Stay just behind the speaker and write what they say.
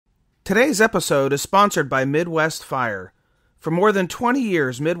Today's episode is sponsored by Midwest Fire. For more than 20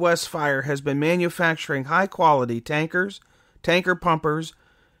 years, Midwest Fire has been manufacturing high-quality tankers, tanker pumpers,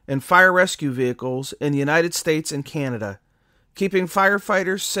 and fire rescue vehicles in the United States and Canada. Keeping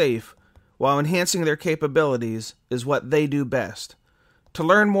firefighters safe while enhancing their capabilities is what they do best. To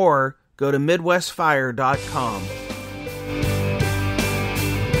learn more, go to MidwestFire.com.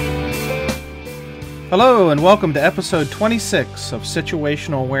 Hello and welcome to episode 26 of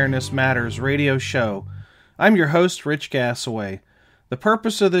Situational Awareness Matters radio show. I'm your host, Rich Gassaway. The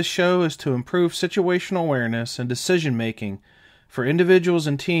purpose of this show is to improve situational awareness and decision-making for individuals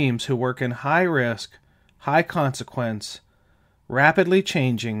and teams who work in high-risk, high-consequence, rapidly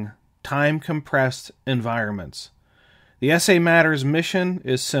changing, time-compressed environments. The SA Matters mission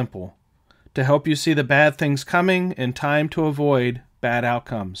is simple: to help you see the bad things coming in time to avoid bad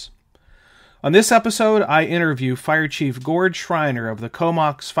outcomes. On this episode, I interview Fire Chief Gord Schreiner of the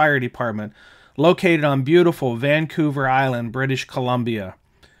Comox Fire Department, located on beautiful Vancouver Island, British Columbia.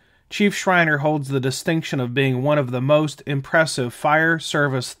 Chief Schreiner holds the distinction of being one of the most impressive fire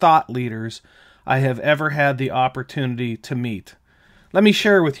service thought leaders I have ever had the opportunity to meet. Let me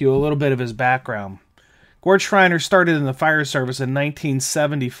share with you a little bit of his background. Gord Schreiner started in the fire service in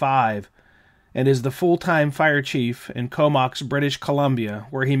 1975 and is the full-time fire chief in Comox, British Columbia,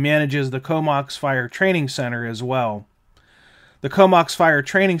 where he manages the Comox Fire Training Centre as well. The Comox Fire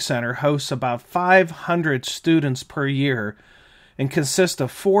Training Centre hosts about 500 students per year and consists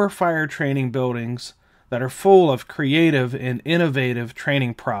of 4 fire training buildings that are full of creative and innovative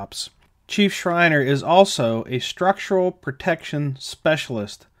training props. Chief Schreiner is also a structural protection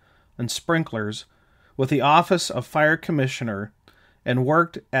specialist and sprinklers with the Office of Fire Commissioner and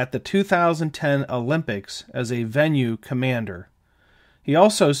worked at the 2010 Olympics as a venue commander. He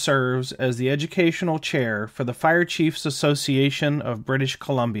also serves as the educational chair for the Fire Chiefs Association of British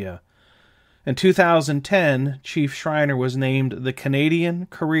Columbia. In 2010, Chief Schreiner was named the Canadian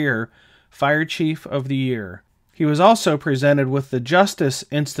Career Fire Chief of the Year. He was also presented with the Justice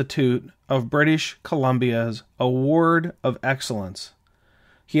Institute of British Columbia's Award of Excellence.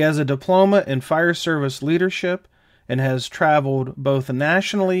 He has a diploma in fire service leadership and has traveled both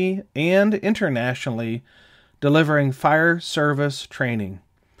nationally and internationally delivering fire service training.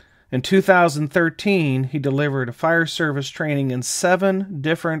 In 2013, he delivered fire service training in 7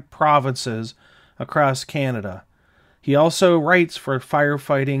 different provinces across Canada. He also writes for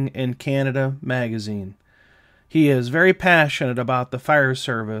Firefighting in Canada magazine. He is very passionate about the fire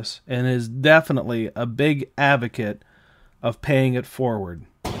service and is definitely a big advocate of paying it forward.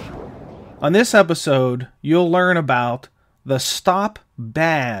 On this episode, you'll learn about the Stop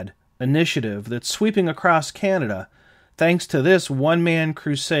Bad initiative that's sweeping across Canada thanks to this one-man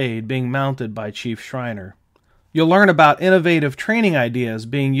crusade being mounted by Chief Schreiner. You'll learn about innovative training ideas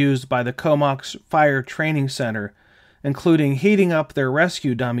being used by the Comox Fire Training Centre, including heating up their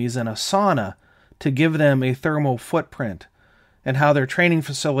rescue dummies in a sauna to give them a thermal footprint, and how their training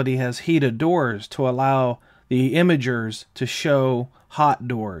facility has heated doors to allow the imagers to show hot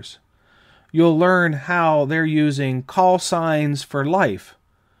doors. You'll learn how they're using call signs for life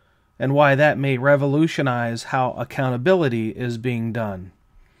and why that may revolutionize how accountability is being done.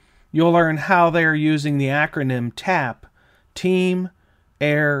 You'll learn how they're using the acronym TAP, Team,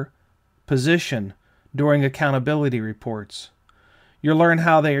 Air, Position, during accountability reports. You'll learn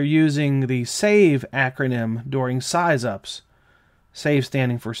how they are using the SAVE acronym during size-ups, SAVE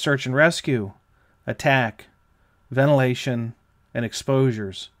standing for Search and Rescue, Attack, Ventilation, and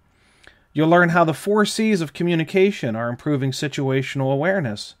Exposures. You'll learn how the 4 C's of communication are improving situational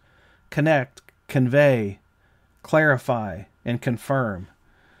awareness: connect, convey, clarify, and confirm,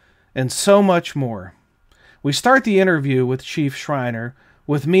 and so much more. We start the interview with Chief Schreiner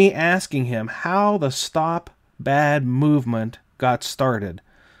with me asking him how the Stop Bad movement got started.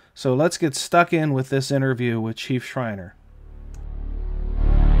 So let's get stuck in with this interview with Chief Schreiner.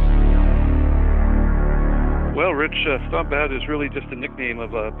 Well, Rich, Stop Bad is really just a nickname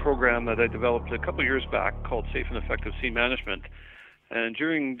of a program that I developed a couple years back called Safe and Effective Sea Management. And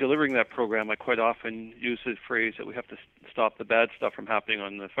during delivering that program, I quite often use the phrase that we have to stop the bad stuff from happening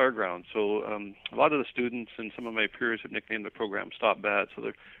on the fireground. So a lot of the students and some of my peers have nicknamed the program Stop Bad. So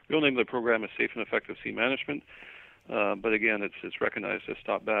the real name of the program is Safe and Effective Sea Management. But again, it's recognized as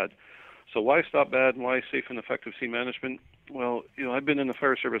Stop Bad. So why Stop Bad and why Safe and Effective Sea Management? Well, I've been in the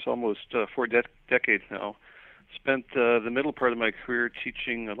fire service almost 4 decades now. Spent the middle part of my career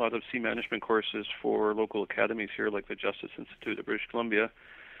teaching a lot of sea management courses for local academies here, like the Justice Institute of British Columbia.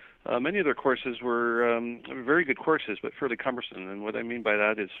 Many of their courses were very good courses, but fairly cumbersome. And what I mean by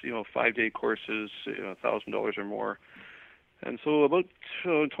that is, 5-day courses, $1,000 or more. And so about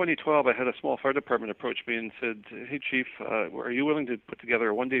in 2012, I had a small fire department approach me and said, "Hey, Chief, are you willing to put together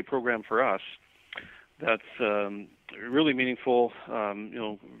a one-day program for us that's really meaningful,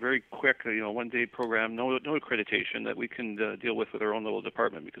 very quick, one-day program, no accreditation that we can deal with our own little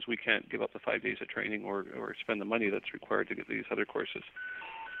department because we can't give up the 5 days of training or spend the money that's required to get these other courses."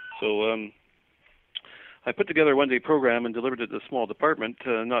 So I put together a one-day program and delivered it to the small department,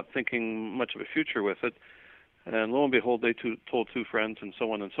 not thinking much of a future with it. And lo and behold, they told two friends, and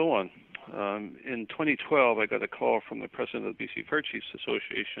so on and so on. In 2012, I got a call from the president of the BC Fire Chiefs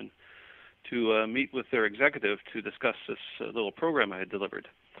Association to meet with their executive to discuss this little program I had delivered.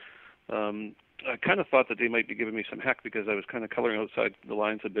 I kind of thought that they might be giving me some heck because I was kind of coloring outside the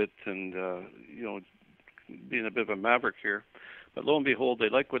lines a bit and, being a bit of a maverick here. But lo and behold, they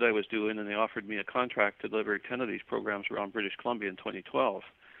liked what I was doing, and they offered me a contract to deliver 10 of these programs around British Columbia in 2012.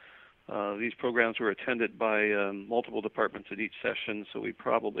 These programs were attended by multiple departments at each session, so we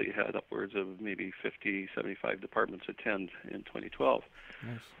probably had upwards of maybe 50, 75 departments attend in 2012.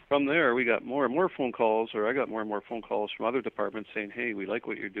 Nice. From there, we got more and more phone calls, or I got more and more phone calls from other departments saying, "Hey, we like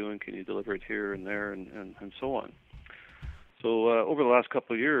what you're doing. Can you deliver it here and there," and so on. So over the last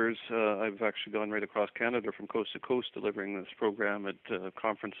couple of years, I've actually gone right across Canada from coast to coast delivering this program at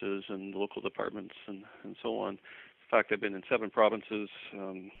conferences and local departments and so on. In fact, I've been in 7 provinces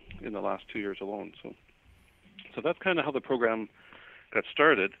in the last 2 years alone. So that's kind of how the program got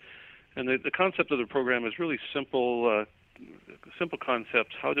started. And the concept of the program is really simple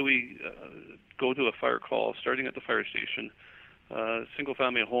concepts. How do we go to a fire call, starting at the fire station?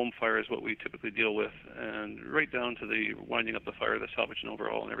 Single-family home fire is what we typically deal with, and right down to the winding up the fire, the salvage and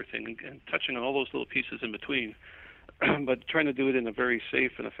overhaul and everything, and touching on all those little pieces in between, but trying to do it in a very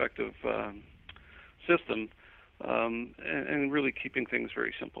safe and effective system. And really keeping things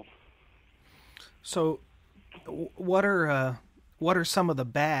very simple. So, what are some of the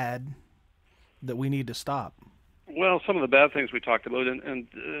bad that we need to stop? Well, some of the bad things we talked about, and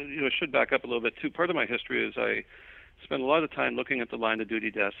I should back up a little bit too. Part of my history is I spent a lot of time looking at the line of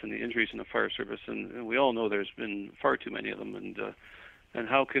duty deaths and the injuries in the fire service, and we all know there's been far too many of them, and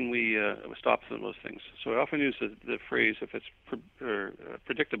how can we stop some of those things? So I often use the phrase, if it's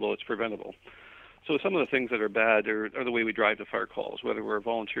predictable, it's preventable. So some of the things that are bad are the way we drive the fire calls, whether we're a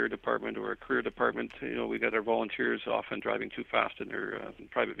volunteer department or a career department. We got our volunteers often driving too fast in their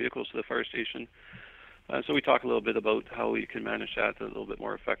private vehicles to the fire station. So we talk a little bit about how we can manage that a little bit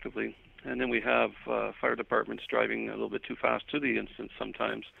more effectively. And then we have fire departments driving a little bit too fast to the instance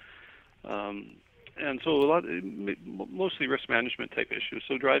sometimes. And so mostly risk management type issues.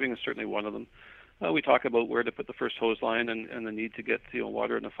 So driving is certainly one of them. We talk about where to put the first hose line and the need to get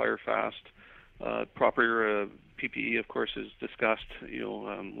water in the fire fast. Proper PPE, of course, is discussed.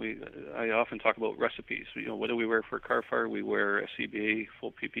 I often talk about recipes. What do we wear for a car fire? We wear a CBA,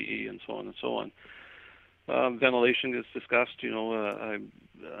 full PPE, and so on and so on. Ventilation is discussed.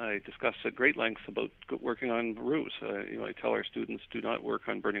 I discuss at great lengths about working on roofs. I tell our students, do not work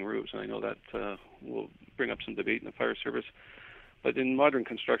on burning roofs, and I know that will bring up some debate in the fire service. But in modern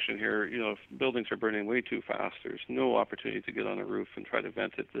construction here, if buildings are burning way too fast, there's no opportunity to get on a roof and try to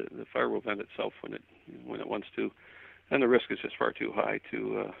vent it. The fire will vent itself when it wants to, and the risk is just far too high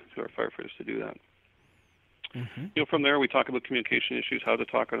to our firefighters to do that. Mm-hmm. From there, we talk about communication issues, how to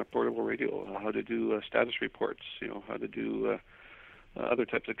talk on a portable radio, how to do status reports, how to do other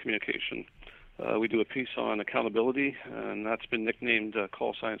types of communication. We do a piece on accountability, and that's been nicknamed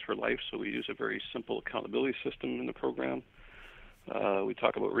Call Signs for Life. So we use a very simple accountability system in the program. We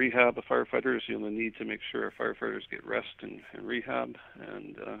talk about rehab of firefighters, the need to make sure our firefighters get rest and rehab,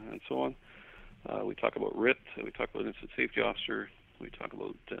 and so on. We talk about RIT. We talk about incident safety officer. We talk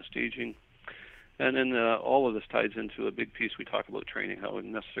about staging. And then all of this ties into a big piece. We talk about training, how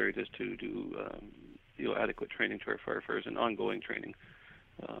necessary it is to do adequate training to our firefighters and ongoing training.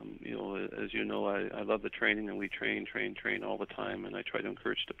 As you know, I love the training, and we train all the time, and I try to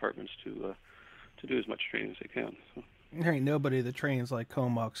encourage departments to do as much training as they can. So. There ain't nobody that trains like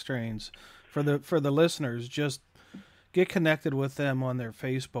Comox trains. For the listeners, just get connected with them on their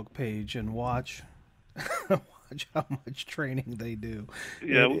Facebook page and watch how much training they do.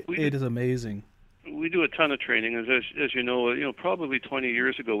 Yeah, it is amazing. We do a ton of training. As you know, probably 20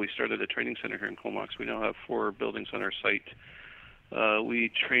 years ago we started a training center here in Comox. We now have 4 buildings on our site.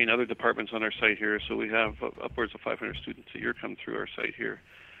 We train other departments on our site here, so we have upwards of 500 students a year come through our site here.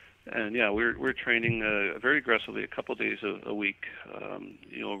 And yeah, we're training very aggressively, a couple days a week.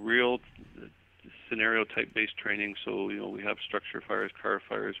 Real scenario type based training. So we have structure fires, car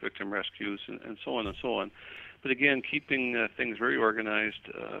fires, victim rescues, and so on and so on. But again, keeping things very organized,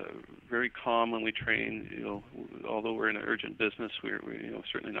 very calm when we train. Although we're in an urgent business, we're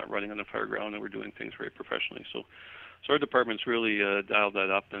certainly not running on the fire ground, and we're doing things very professionally. So our department's really dialed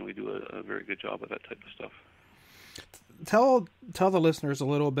that up, and we do a very good job with that type of stuff. Tell the listeners a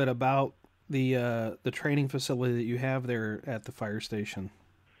little bit about the training facility that you have there at the fire station.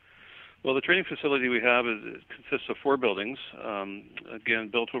 Well, the training facility we have consists of 4 buildings. Again,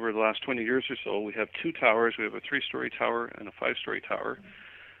 built over the last 20 years or so. We have 2 towers. We have a 3-story tower and a 5-story tower.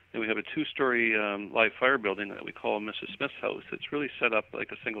 And we have a 2-story live fire building that we call Mrs. Smith's house. It's really set up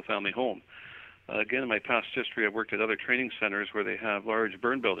like a single-family home. Again, in my past history, I've worked at other training centers where they have large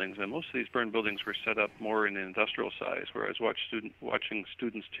burn buildings, and most of these burn buildings were set up more in the industrial size, where I was watching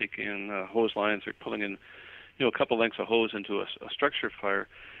students take in hose lines or pulling in, a couple lengths of hose into a structure fire.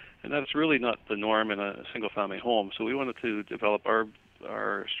 And that's really not the norm in a single-family home. So we wanted to develop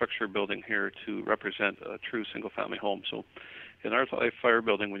our structure building here to represent a true single-family home. So in our live fire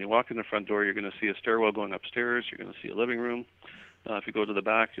building, when you walk in the front door, you're going to see a stairwell going upstairs. You're going to see a living room. If you go to the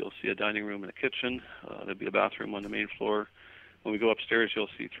back, you'll see a dining room and a kitchen. There'll be a bathroom on the main floor. When we go upstairs, you'll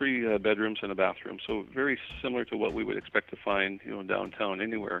see 3 bedrooms and a bathroom. So very similar to what we would expect to find, downtown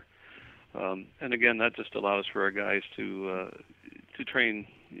anywhere. And again, that just allows for our guys to train,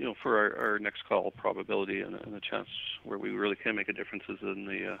 for our next call probability and a chance where we really can make a difference is in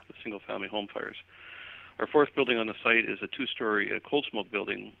the single-family home fires. Our 4th building on the site is a 2-story cold smoke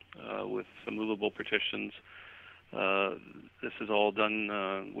building with some movable partitions. This is all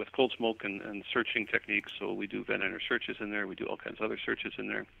done with cold smoke and searching techniques. So we do vent inner searches in there. We do all kinds of other searches in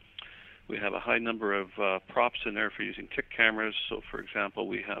there. We have a high number of props in there for using tick cameras. So, for example,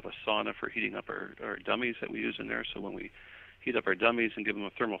 we have a sauna for heating up our dummies that we use in there. So when we heat up our dummies and give them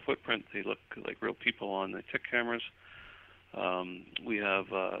a thermal footprint, they look like real people on the tick cameras. We have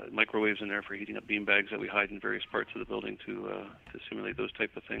microwaves in there for heating up bean bags that we hide in various parts of the building to simulate those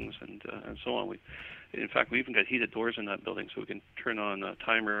type of things and so on. In fact, we even got heated doors in that building, so we can turn on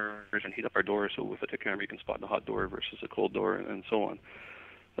timers and heat up our doors. So with a tick camera, you can spot the hot door versus a cold door, and so on.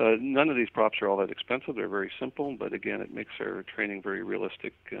 None of these props are all that expensive. They're very simple, but again, it makes our training very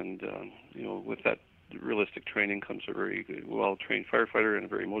realistic. And with that realistic training comes a very well-trained firefighter and a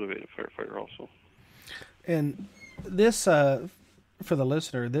very motivated firefighter also. And this, for the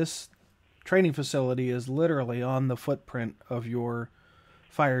listener, this training facility is literally on the footprint of your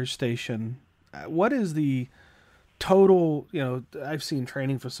fire station. What is the total, I've seen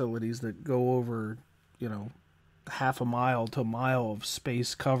training facilities that go over, half a mile to a mile of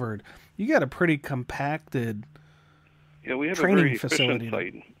space covered. You got a pretty compacted we have training a very facility.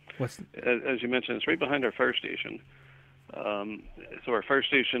 Efficient site. As you mentioned, it's right behind our fire station. So our fire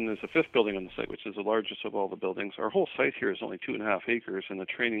station is the 5th building on the site, which is the largest of all the buildings. Our whole site here is only 2.5 acres, and the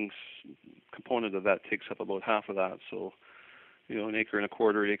training component of that takes up about half of that. So, an acre and a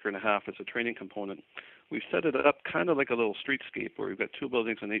quarter, acre and a half is a training component. We've set it up kind of like a little streetscape where we've got 2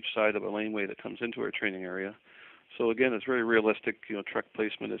 buildings on each side of a laneway that comes into our training area. So again, it's very realistic. Truck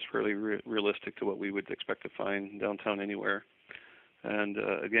placement is fairly realistic to what we would expect to find downtown anywhere. And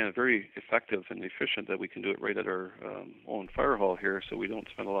again, very effective and efficient that we can do it right at our own fire hall here, so we don't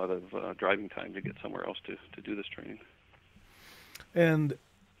spend a lot of driving time to get somewhere else to do this training. And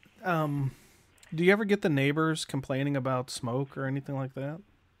do you ever get the neighbors complaining about smoke or anything like that?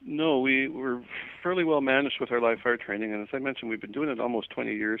 No, we're fairly well managed with our live fire training, and as I mentioned, we've been doing it almost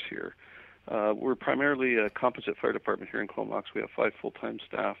 20 years here. We're primarily a composite fire department here in Comox. We have 5 full-time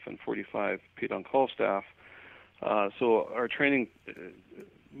staff and 45 paid-on-call staff. So our training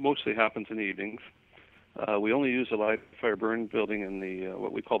mostly happens in the evenings. We only use the live fire burn building in the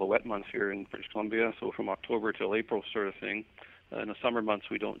what we call the wet months here in British Columbia, so from October till April sort of thing. In the summer months,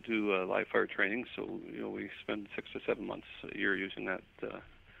 we don't do live fire training, so we spend 6 to 7 months a year using that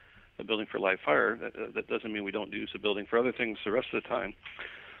the building for live fire. That doesn't mean we don't use the building for other things the rest of the time.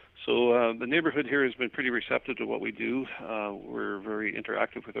 So the neighborhood here has been pretty receptive to what we do. We're very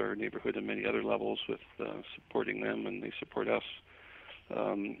interactive with our neighborhood on many other levels with supporting them, and they support us.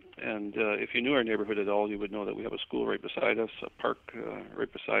 And if you knew our neighborhood at all, you would know that we have a school right beside us, a park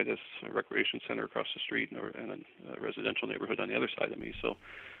right beside us, a recreation center across the street, and a residential neighborhood on the other side of me. So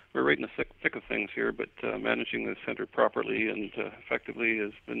we're right in the thick of things here, but managing the center properly and effectively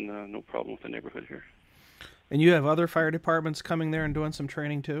has been no problem with the neighborhood here. And you have other fire departments coming there and doing some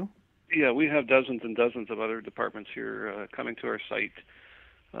training too? Yeah, we have dozens and dozens of other departments here coming to our site.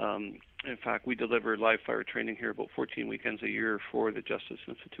 In fact, we deliver live fire training here about 14 weekends a year for the Justice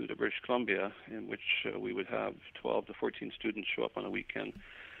Institute of British Columbia, in which we would have 12 to 14 students show up on a weekend,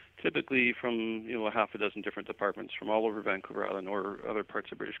 typically from a half a dozen different departments from all over Vancouver Island or other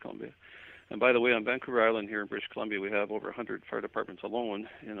parts of British Columbia. And by the way, on Vancouver Island here in British Columbia, we have over 100 fire departments alone.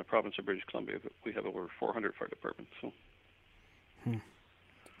 In the province of British Columbia, we have over 400 fire departments.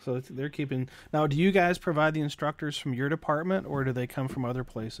 So they're keeping... Now, do you guys provide the instructors from your department, or do they come from other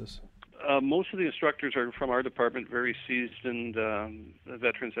places? Most of the instructors are from our department, very seasoned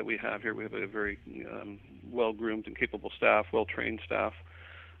veterans that we have here. We have a very well-groomed and capable staff, well-trained staff.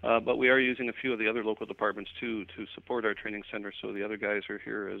 But we are using a few of the other local departments, too, to support our training center. So the other guys are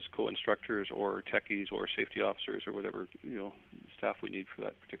here as co-instructors or techies or safety officers or whatever staff we need for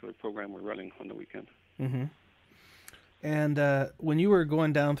that particular program we're running on the weekend. Mm-hmm. And when you were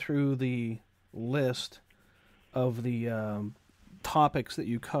going down through the list of the topics that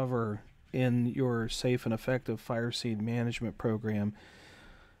you cover in your safe and effective fire scene management program,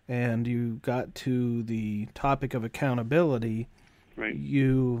 and you got to the topic of accountability, right,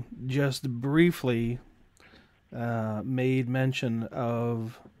 you just briefly made mention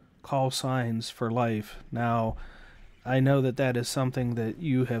of call signs for life. Now, I know that that is something that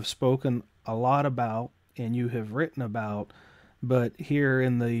you have spoken a lot about and you have written about, but here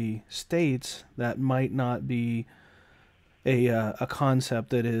in the States, that might not be a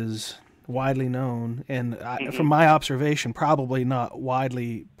concept that is widely known, and from my observation, probably not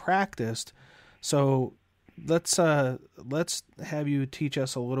widely practiced. So let's have you teach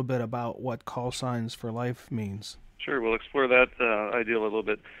us a little bit about what call signs for life means. Sure, we'll explore that idea a little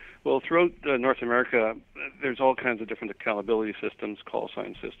bit. Well, throughout North America, there's all kinds of different accountability systems, call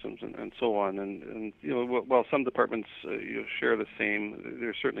sign systems, and so on. And while some departments share the same,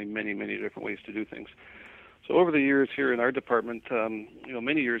 there's certainly many, many different ways to do things. So over the years here in our department,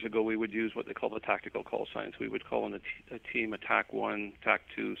 many years ago, we would use what they call the tactical call signs. We would call in a team attack 1, attack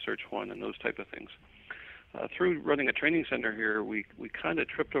 2, search 1, and those type of things. Through running a training center here, we kind of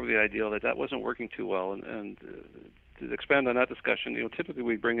tripped over the idea that wasn't working too well. And to expand on that discussion, typically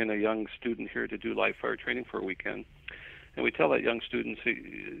we bring in a young student here to do live fire training for a weekend. And we tell that young student,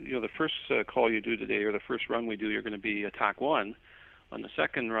 the first call you do today or the first run we do, you're going to be attack 1. On the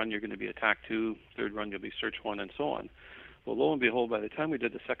second run, you're going to be attack 2. Third run, you'll be search 1, and so on. Well, lo and behold, by the time we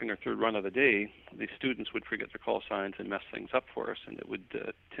did the second or third run of the day, the students would forget their call signs and mess things up for us, and it would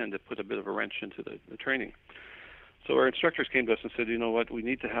tend to put a bit of a wrench into the training. So our instructors came to us and said, you know what, we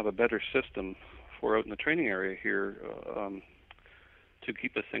need to have a better system for out in the training area here to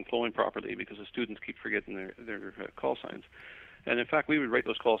keep this thing flowing properly, because the students keep forgetting their call signs. And in fact, we would write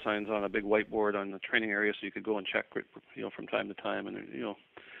those call signs on a big whiteboard on the training area, so you could go and check it, from time to time. And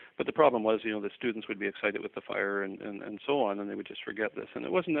but the problem was, the students would be excited with the fire and so on, and they would just forget this. And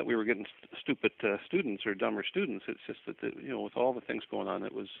it wasn't that we were getting stupid students or dumber students. It's just that with all the things going on,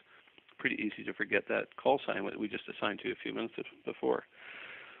 it was pretty easy to forget that call sign that we just assigned to you a few minutes before.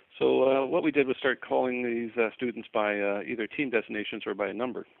 So what we did was start calling these students by either team designations or by a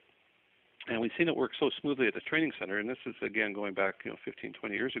number. And we've seen it work so smoothly at the training center, and this is, again, going back 15,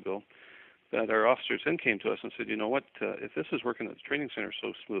 20 years ago, that our officers then came to us and said, you know what, if this is working at the training center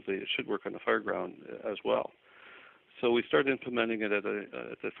so smoothly, it should work on the fire ground as well. So we started implementing it at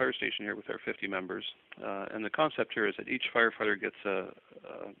the fire station here with our 50 members. And the concept here is that each firefighter gets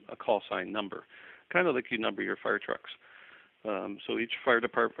a call sign number, kind of like you number your fire trucks. So each fire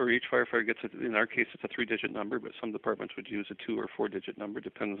department or each firefighter gets it. In our case, it's a 3-digit number, but some departments would use a 2- or 4-digit number.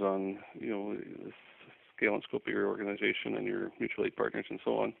 Depends on the scale and scope of your organization and your mutual aid partners and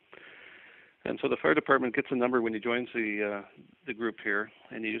so on. And so the fire department gets a number when he joins the group here,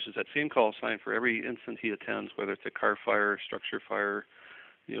 and he uses that same call sign for every incident he attends, whether it's a car fire, structure fire,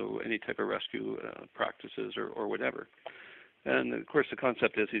 any type of rescue practices or whatever. And of course, the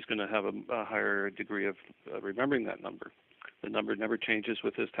concept is he's going to have a higher degree of remembering that number. The number never changes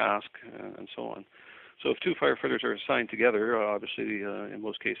with his task, and so on. So if 2 firefighters are assigned together, obviously in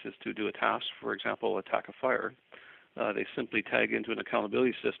most cases to do a task, for example, attack a fire, they simply tag into an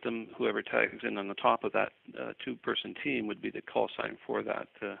accountability system. Whoever tags in on the top of that 2-person team would be the call sign for that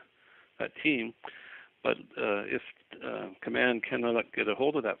team. But if command cannot get a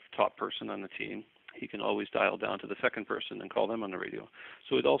hold of that top person on the team, he can always dial down to the second person and call them on the radio.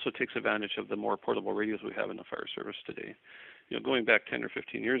 So it also takes advantage of the more portable radios we have in the fire service today. Going back 10 or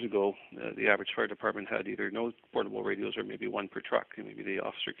 15 years ago, the average fire department had either no portable radios or maybe one per truck, and maybe the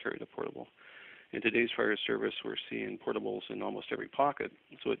officer carried a portable. In today's fire service, we're seeing portables in almost every pocket.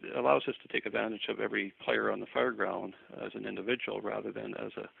 So it allows us to take advantage of every player on the fire ground as an individual rather than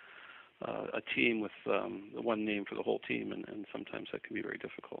as a team with the one name for the whole team, and sometimes that can be very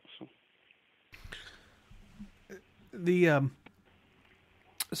difficult.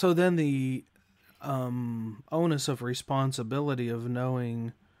 So then the onus of responsibility of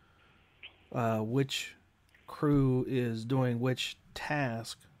knowing which crew is doing which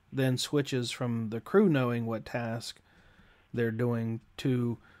task then switches from the crew knowing what task they're doing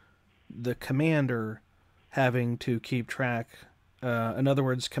to the commander having to keep track. In other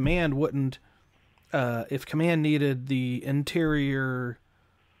words, command wouldn't, if command needed the interior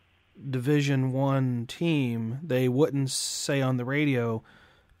Division 1 team, they wouldn't say on the radio,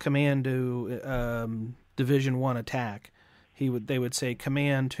 command to Division 1 attack. They would say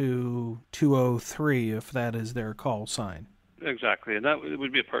command to 203 if that is their call sign. Exactly, and that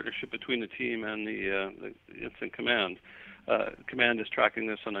would be a partnership between the team and the incident command. Command is tracking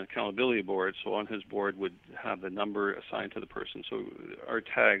this on an accountability board, so on his board would have the number assigned to the person. So our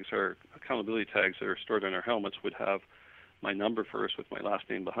tags, our accountability tags that are stored on our helmets would have my number first with my last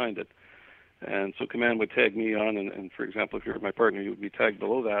name behind it. And so command would tag me on, and for example, if you're my partner, you would be tagged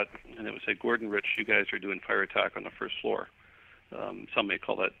below that, and it would say, Gordon, Rich, you guys are doing fire attack on the first floor. Some may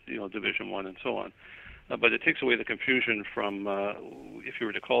call that, Division 1 and so on. But it takes away the confusion from if you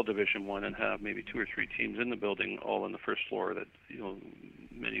were to call Division 1 and have maybe 2 or 3 teams in the building all on the first floor that,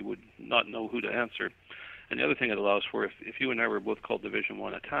 many would not know who to answer. And the other thing it allows for, if you and I were both called Division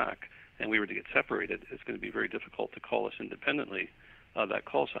 1 attack and we were to get separated, it's going to be very difficult to call us independently that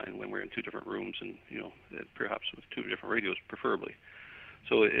call sign when we're in 2 different rooms and, perhaps with 2 different radios preferably.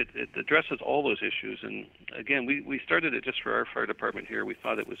 So it addresses all those issues. And again, we started it just for our fire department here. We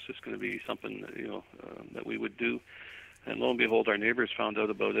thought it was just going to be something that we would do. And lo and behold, our neighbors found out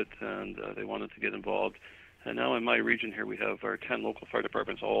about it, and they wanted to get involved. And now in my region here, we have our 10 local fire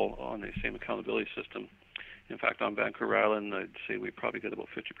departments all on the same accountability system. In fact, on Vancouver Island, I'd say we probably get about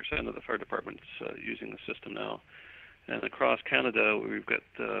 50% of the fire departments using the system now. And across Canada, we've got,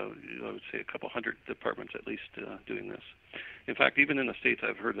 I would say, a couple hundred departments at least doing this. In fact, even in the States,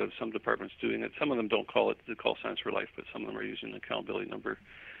 I've heard of some departments doing it. Some of them don't call it the call signs for life, but some of them are using the accountability number.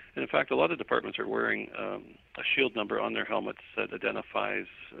 And in fact, a lot of departments are wearing a shield number on their helmets that identifies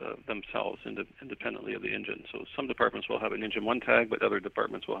themselves independently of the engine. So some departments will have an Engine 1 tag, but other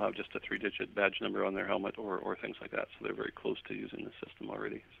departments will have just a 3-digit badge number on their helmet or things like that. So they're very close to using the system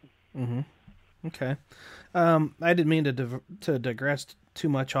already. So. Mm-hmm. Okay, I didn't mean to digress too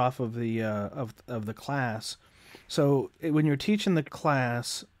much off of the of the class. So when you're teaching the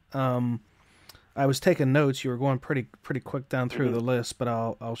class, I was taking notes. You were going pretty quick down through the list, but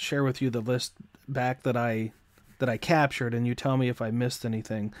I'll share with you the list back that I captured, and you tell me if I missed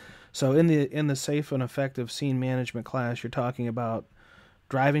anything. So in the safe and effective scene management class, you're talking about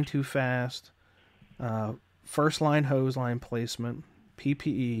driving too fast, first line hose line placement,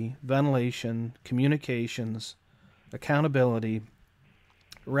 PPE, ventilation, communications, accountability,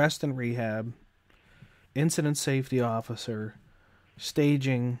 rest and rehab, incident safety officer,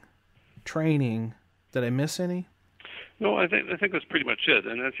 staging, training. Did I miss any? No, I think that's pretty much it.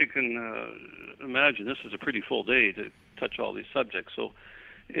 And as you can imagine, this is a pretty full day to touch all these subjects. So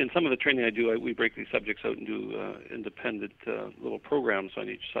in some of the training I do, we break these subjects out and do independent little programs on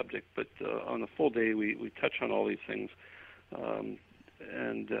each subject. But on a full day, we touch on all these things.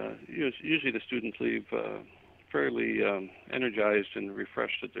 Usually the students leave fairly energized and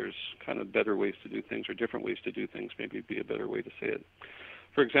refreshed that there's kind of better ways to do things or different ways to do things, maybe be a better way to say it.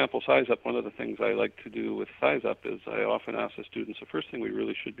 For example, size up, one of the things I like to do with size up is I often ask the students, the first thing we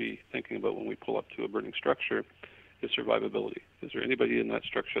really should be thinking about when we pull up to a burning structure is survivability. Is there anybody in that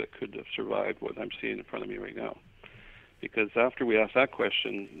structure that could have survived what I'm seeing in front of me right now? Because after we ask that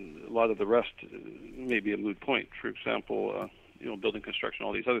question, a lot of the rest may be a moot point. For example, building construction,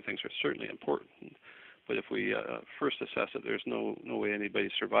 all these other things are certainly important. But if we first assess that there's no way anybody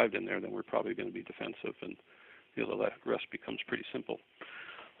survived in there, then we're probably going to be defensive, and the rest becomes pretty simple.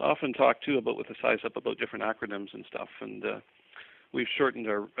 I often talk, too, with the size up about different acronyms and stuff, and we've shortened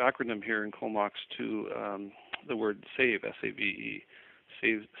our acronym here in Comox to the word SAVE, S-A-V-E.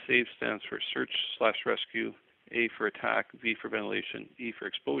 SAVE stands for Search/Rescue, A for Attack, V for Ventilation, E for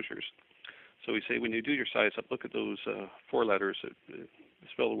Exposures. So we say when you do your size up, look at those 4 letters that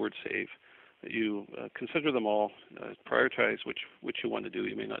spell the word SAVE. You consider them all, prioritize which you want to do.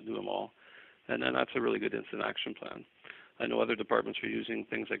 You may not do them all. And then that's a really good instant action plan. I know other departments are using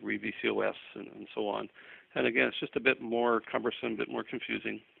things like REVCOS and so on. And again, it's just a bit more cumbersome, a bit more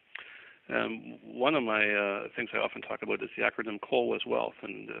confusing. One of my things I often talk about is the acronym COLE as Wealth.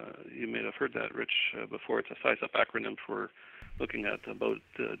 And you may have heard that, Rich, before. It's a size-up acronym for looking at about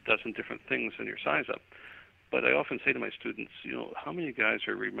a dozen different things in your size-up. But I often say to my students, how many guys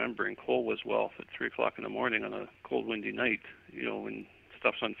are remembering coal was wealth at 3 o'clock in the morning on a cold, windy night, when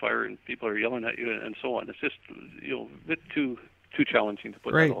stuff's on fire and people are yelling at you and so on. It's just, a bit too challenging to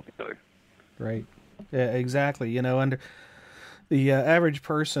put that all together. Right. Yeah, exactly. Under the average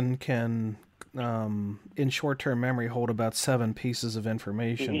person can in short-term memory hold about 7 pieces of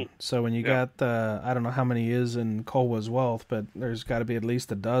information. Mm-hmm. So when you got I don't know how many is in Colwa's Wealth, but there's got to be at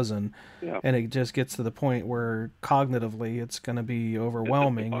least a dozen. Yeah. And it just gets to the point where cognitively it's going to be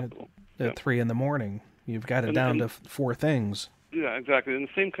overwhelming at 3 in the morning. You've got it down to 4 things. Yeah, exactly. And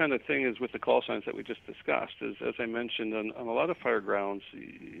the same kind of thing is with the call signs that we just discussed. Is, as I mentioned, on a lot of fire grounds,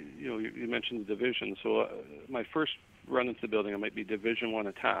 you mentioned the division. So my first run into the building, I might be Division 1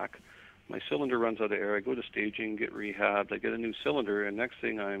 attack. My cylinder runs out of air. I go to staging, get rehabbed. I get a new cylinder, and next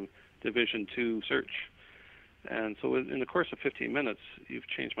thing I'm Division 2 search. And so in the course of 15 minutes, you've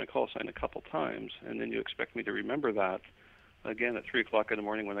changed my call sign a couple times, and then you expect me to remember that again at 3 o'clock in the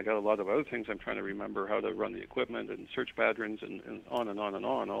morning when I got a lot of other things I'm trying to remember, how to run the equipment and search patterns and on and on and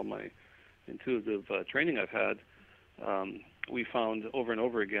on. All my intuitive training I've had, we found over and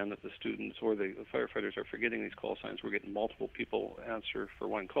over again that the students or the firefighters are forgetting these call signs. We're getting multiple people answer for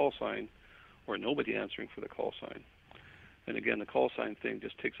one call sign or nobody answering for the call sign. And again, the call sign thing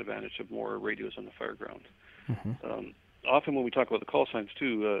just takes advantage of more radios on the fire ground. Mm-hmm. Often when we talk about the call signs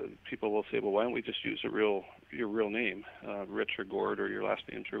too, people will say, well, why don't we just use your real name, Rich or Gord or your last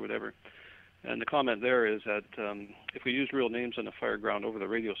names or whatever. And the comment there is that if we use real names on the fire ground over the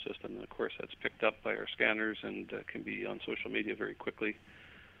radio system, and of course that's picked up by our scanners and can be on social media very quickly.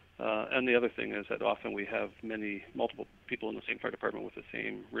 And the other thing is that often we have multiple people in the same fire department with the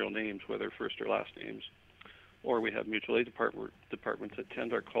same real names, whether first or last names. Or we have mutual aid departments that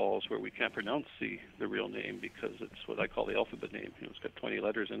attend our calls where we can't pronounce the real name because it's what I call the alphabet name. It's got 20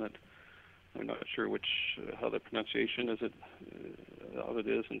 letters in it. I'm not sure how the pronunciation is how it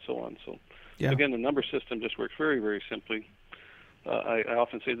is, and so on. So again, the number system just works very, very simply. I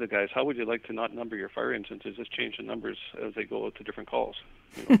often say to the guys, how would you like to not number your fire engines? Is just change the numbers as they go out to different calls.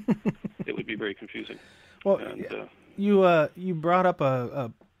 It would be very confusing. Well, you brought up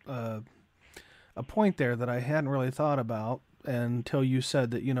a point there that I hadn't really thought about until you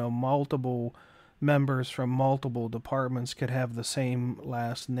said that, multiple members from multiple departments could have the same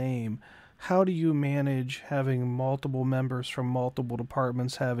last name. How do you manage having multiple members from multiple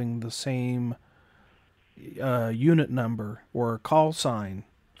departments having the same unit number or call sign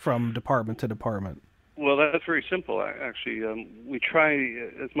from department to department? Well, that's very simple, actually. We try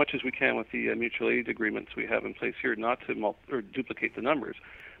as much as we can with the mutual aid agreements we have in place here not to duplicate the numbers.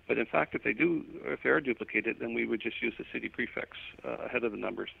 But in fact, if they are duplicated, then we would just use the city prefix ahead of the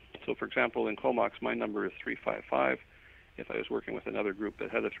numbers. So, for example, in Comox, my number is 355. If I was working with another group that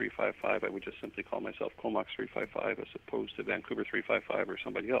had a 355, I would just simply call myself Comox 355 as opposed to Vancouver 355 or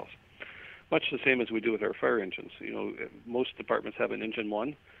somebody else. Much the same as we do with our fire engines. Most departments have an engine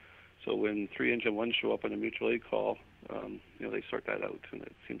 1. So when 3 engine 1s show up on a mutual aid call, they sort that out, and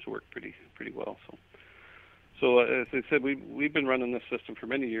it seems to work pretty well. So as I said, we've been running this system for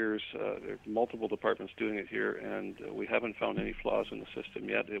many years. There are multiple departments doing it here, and we haven't found any flaws in the system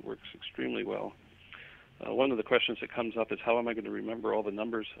yet. It works extremely well. One of the questions that comes up is how am I going to remember all the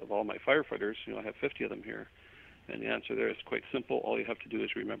numbers of all my firefighters? I have 50 of them here. And the answer there is quite simple. All you have to do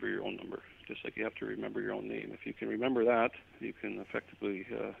is remember your own number, just like you have to remember your own name. If you can remember that, you can effectively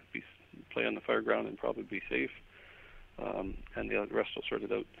play on the fire ground and probably be safe. And the rest will sort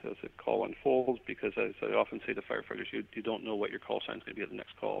it out as the call unfolds, because as I often say to firefighters, you don't know what your call sign is going to be at the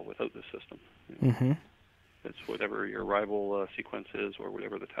next call without this system. Mm-hmm. It's whatever your arrival sequence is or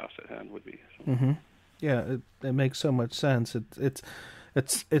whatever the task at hand would be. So. Mm-hmm. Yeah, it makes so much sense.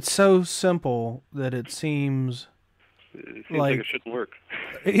 It's so simple that it seems like it shouldn't work.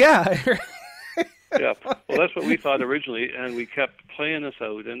 Yeah. Yeah, well, that's what we thought originally, and we kept playing this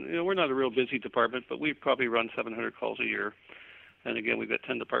out. And we're not a real busy department, but we probably run 700 calls a year. And again, we've got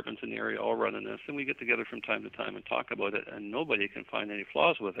 10 departments in the area all running this, and we get together from time to time and talk about it. And nobody can find any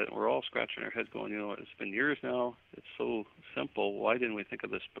flaws with it. We're all scratching our heads, going, it's been years now. It's so simple. Why didn't we think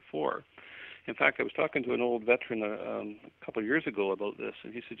of this before? In fact, I was talking to an old veteran a couple of years ago about this,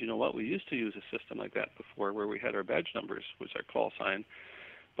 and he said, you know what, we used to use a system like that before where we had our badge numbers, was our call sign,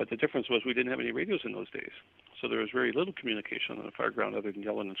 but the difference was we didn't have any radios in those days. So there was very little communication on the fire ground other than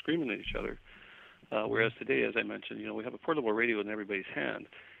yelling and screaming at each other. Whereas today, as I mentioned, we have a portable radio in everybody's hand.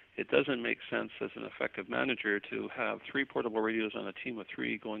 It doesn't make sense as an effective manager to have 3 portable radios on a team of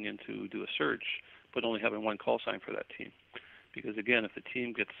 3 going in to do a search, but only having one call sign for that team. Because, again, if the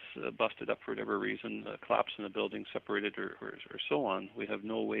team gets busted up for whatever reason, collapse in the building, separated, or so on, we have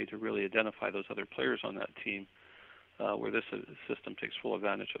no way to really identify those other players on that team, where this system takes full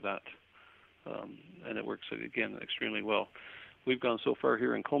advantage of that. And it works, again, extremely well. We've gone so far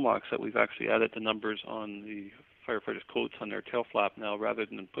here in Comox that we've actually added the numbers on the firefighters' coats on their tail flap now. Rather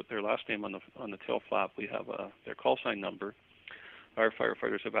than put their last name on the tail flap, we have their call sign number. our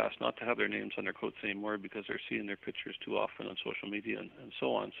firefighters have asked not to have their names on their coats anymore because they're seeing their pictures too often on social media and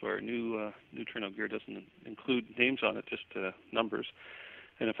so on. So our new turnout gear doesn't include names on it, just numbers.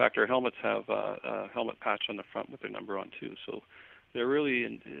 And in fact, our helmets have a helmet patch on the front with their number on too. So they're really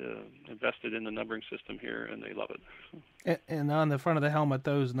invested in the numbering system here, and they love it. And on the front of the helmet,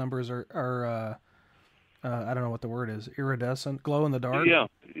 those numbers are I don't know what the word is, iridescent, glow in the dark?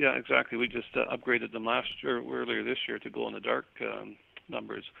 Yeah, exactly. We just upgraded them earlier this year to glow in the dark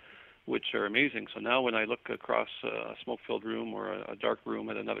numbers, which are amazing. So now when I look across a smoke-filled room or a dark room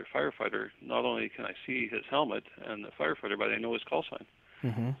at another firefighter, not only can I see his helmet and the firefighter, but I know his call sign.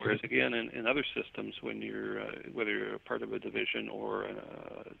 Mm-hmm. Whereas again, in other systems, when you're whether you're a part of a division or a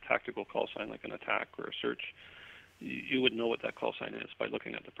tactical call sign like an attack or a search, you wouldn't know what that call sign is by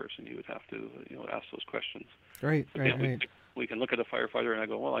looking at the person. You would have to ask those questions. Right. We can look at a firefighter and I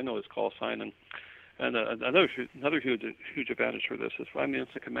go, well, I know his call sign, and another huge advantage for this is if I'm the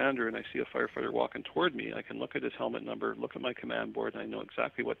incident commander and I see a firefighter walking toward me, I can look at his helmet number, look at my command board, and I know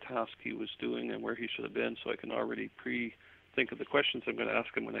exactly what task he was doing and where he should have been, so I can already think of the questions I'm going to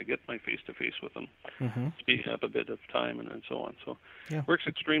ask him when I get my face-to-face with him, speeding up a bit of time and so on. So it works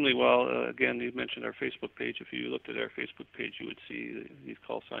extremely well. Again, you mentioned our Facebook page. If you looked at our Facebook page, you would see these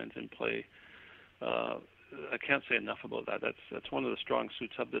call signs in play. I can't say enough about that. That's one of the strong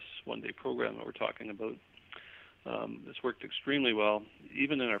suits of this one-day program that we're talking about. It's worked extremely well.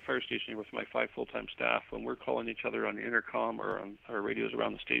 Even in our fire station here with my 5 full-time staff, when we're calling each other on the intercom or on our radios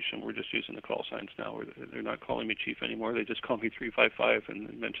around the station, we're just using the call signs now. They're not calling me chief anymore. They just call me 355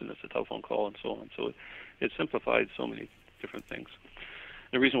 and mention it's a telephone call and so on. So it simplified so many different things.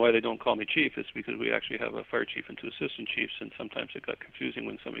 The reason why they don't call me chief is because we actually have a fire chief and 2 assistant chiefs, and sometimes it got confusing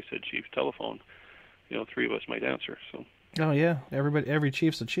when somebody said chief telephone. 3 of us might answer. So. Oh yeah, every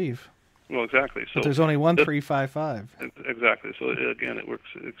chief's a chief. Well, exactly. So but there's only one 355. Exactly. So again, it works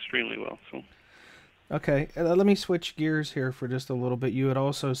extremely well. So. Okay, let me switch gears here for just a little bit. You had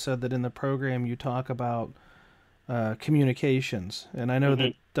also said that in the program you talk about communications, and I know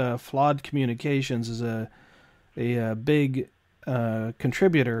that flawed communications is a big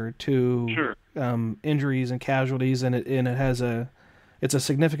contributor to injuries and casualties, and it's a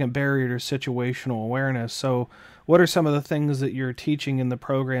significant barrier to situational awareness. So what are some of the things that you're teaching in the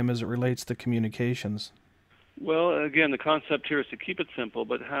program as it relates to communications? Well, again, the concept here is to keep it simple,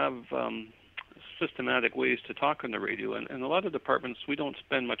 but have systematic ways to talk on the radio. And a lot of departments, we don't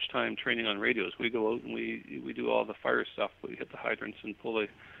spend much time training on radios. We go out and we do all the fire stuff. We hit the hydrants and pull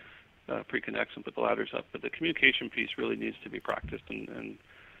the pre-connects and put the ladders up. But the communication piece really needs to be practiced and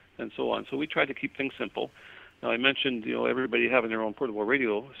so on. So we try to keep things simple. Now, I mentioned, everybody having their own portable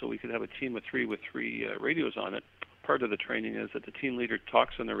radio, so we could have a team of 3 with 3 radios on it. Part of the training is that the team leader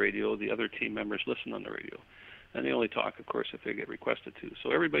talks on the radio, the other team members listen on the radio. And they only talk, of course, if they get requested to.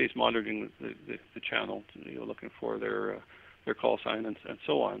 So everybody's monitoring the channel, looking for their call sign and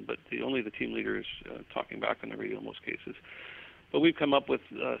so on. But only the team leader is talking back on the radio in most cases. But we've come up with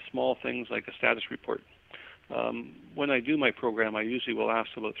small things like a status report. When I do my program, I usually will ask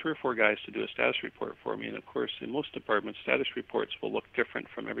about 3 or 4 guys to do a status report for me. And of course, in most departments, status reports will look different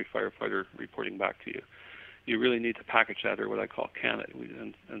from every firefighter reporting back to you. You really need to package that, or what I call can it.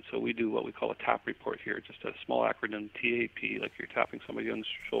 And so we do what we call a TAP report here, just a small acronym, TAP, like you're tapping somebody on the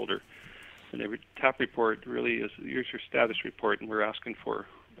shoulder. And every TAP report really is, here's your status report, and we're asking for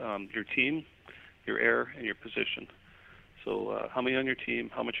your team, your air, and your position. So how many on your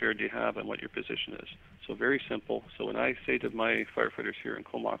team, how much air do you have, and what your position is. So very simple. So when I say to my firefighters here in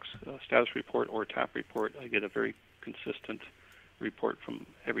Comox, status report or TAP report, I get a very consistent report from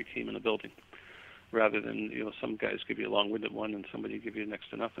every team in the building, rather than some guys give you a long-winded one and somebody give you next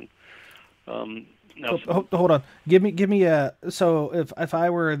to nothing. Hold on. Give me a. So if I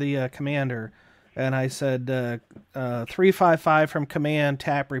were the commander, and I said 355 from command,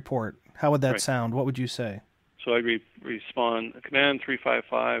 TAP report, how would that sound? What would you say? So I'd respond, command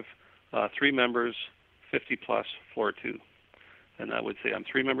 355, 3 members, 50 plus, floor 2. And I would say I'm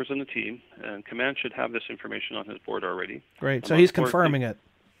 3 members on the team, and command should have this information on his board already. Great. So he's confirming it.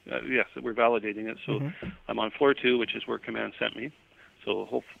 Yes, we're validating it. So I'm on floor 2, which is where command sent me. So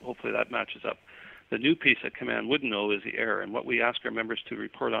hopefully that matches up. The new piece that command wouldn't know is the air. And what we ask our members to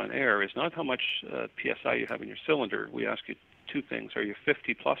report on air is not how much PSI you have in your cylinder. We ask you 2 things. Are you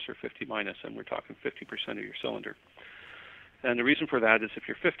 50 plus or 50 minus? And we're talking 50% of your cylinder. And the reason for that is if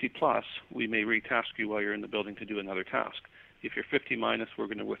you're 50 plus, we may retask you while you're in the building to do another task. If you're 50 minus, we're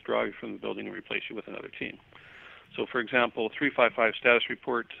going to withdraw you from the building and replace you with another team. So, for example, 355 status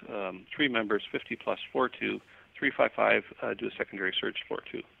report, 3 members, 50 plus, floor 2. 355, do a secondary search, floor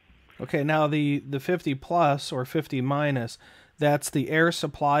 2. Okay, now the 50 plus or 50 minus, that's the air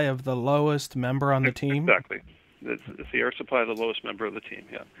supply of the lowest member on the team? Exactly. It's the air supply of the lowest member of the team,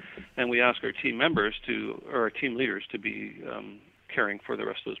 yeah. And we ask our team members or our team leaders to be caring for the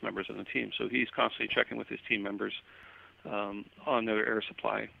rest of those members on the team. So he's constantly checking with his team members on their air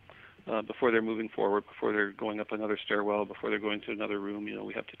supply before they're moving forward, before they're going up another stairwell, before they're going to another room.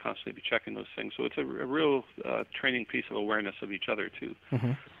 We have to constantly be checking those things. So it's a real training piece of awareness of each other, too.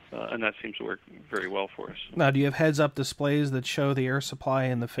 Mm-hmm. And that seems to work very well for us. Now, do you have heads-up displays that show the air supply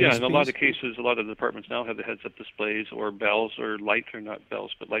and the face Yeah, in a piece? lot of cases, a lot of the departments now have the heads-up displays or bells or lights, or not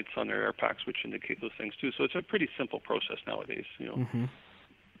bells, but lights on their air packs, which indicate those things, too. So it's a pretty simple process nowadays, Mm-hmm.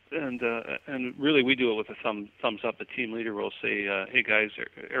 And really, we do it with a thumbs up. The team leader will say, "Hey guys,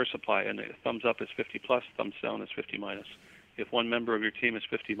 air supply," and the thumbs up is 50 plus, thumbs down is 50 minus. If one member of your team is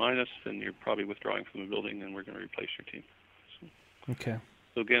 50 minus, then you're probably withdrawing from the building, and we're going to replace your team. Okay.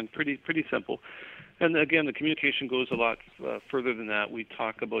 So again, pretty simple. And again, the communication goes a lot further than that. We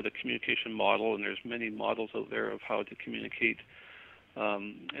talk about a communication model, and there's many models out there of how to communicate.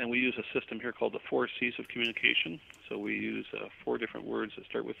 And we use a system here called the 4 C's of communication. So we use 4 different words that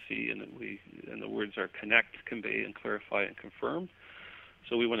start with C, and the words are connect, convey, and clarify, and confirm.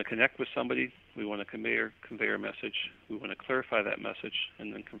 So we want to connect with somebody, we want to convey our message, we want to clarify that message,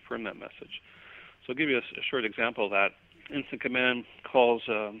 and then confirm that message. So I'll give you a short example of that. Instant command calls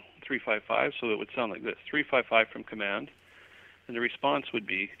 355, so it would sound like this: 355 from command, and the response would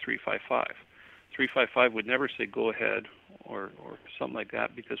be 355. 355 would never say go ahead or something like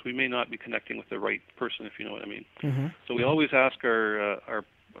that, because we may not be connecting with the right person, if you know what I mean. Mm-hmm. So we always ask our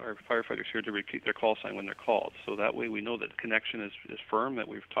firefighters here to repeat their call sign when they're called, so that way we know that the connection is firm, that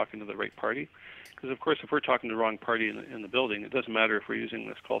we're talking to the right party. Because of course, if we're talking to the wrong party in the building, it doesn't matter if we're using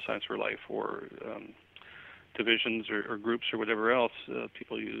this call signs for life or divisions or groups or whatever else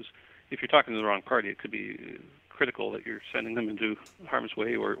people use. If you're talking to the wrong party, it could be critical that you're sending them into harm's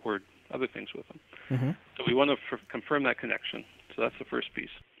way or other things with them. Mm-hmm. So we want to confirm that connection. So that's the first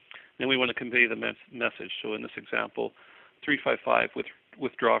piece. Then we want to convey the message. So in this example, 355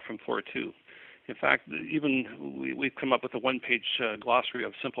 withdraw from floor 2. In fact, even we've come up with a one-page glossary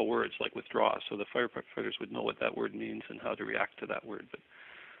of simple words like withdraw, so the firefighters would know what that word means and how to react to that word.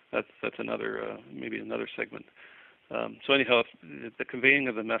 But that's another maybe another segment. So anyhow, the conveying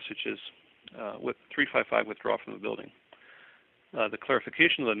of the message is with 355 withdraw from the building. The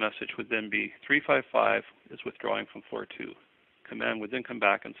clarification of the message would then be 355 is withdrawing from floor 2. Command would then come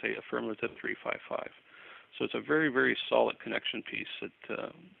back and say affirmative 355. So it's a very, very solid connection piece. It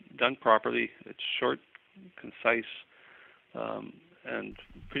done properly. It's short, concise, and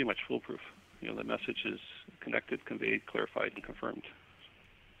pretty much foolproof. The message is connected, conveyed, clarified, and confirmed.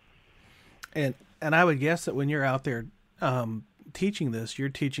 And I would guess that when you're out there teaching this, you're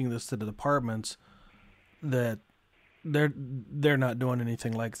teaching this to the departments that they're not doing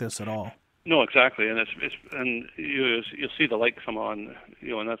anything like this at all. No, exactly, and you'll see the light come on,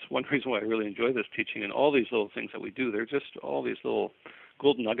 and that's one reason why I really enjoy this teaching. And all these little things that we do, they're just all these little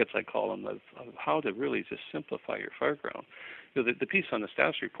golden nuggets, I call them, of how to really just simplify your fireground. The piece on the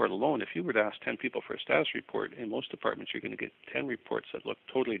status report alone, if you were to ask 10 people for a status report, in most departments you're going to get 10 reports that look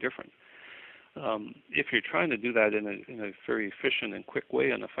totally different. If you're trying to do that in a very efficient and quick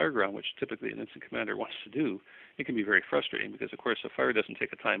way on the fireground, which typically an incident commander wants to do, it can be very frustrating because, of course, the fire doesn't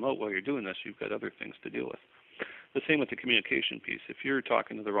take a time out while you're doing this. You've got other things to deal with. The same with the communication piece. If you're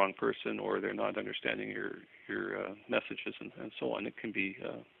talking to the wrong person or they're not understanding your messages and so on, it can be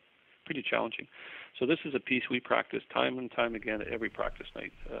pretty challenging. So this is a piece we practice time and time again at every practice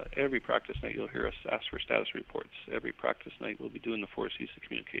night. Every practice night you'll hear us ask for status reports. Every practice night we'll be doing the 4 C's of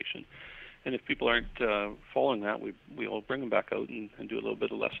communication. And if people aren't following that, we'll bring them back out and do a little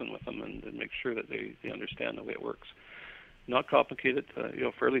bit of lesson with them and make sure that they understand the way it works. Not complicated,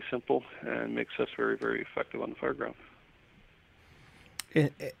 fairly simple, and makes us very, very effective on the fireground.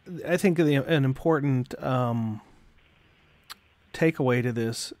 I think an important takeaway to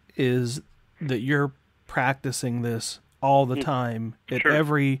this is that you're practicing this all the time at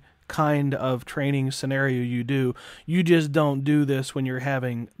every kind of training scenario you do. You just don't do this when you're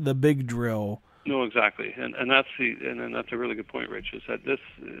having the big drill. No, exactly, and that's a really good point, Rich. Is that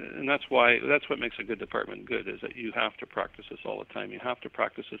that's what makes a good department good, is that you have to practice this all the time. You have to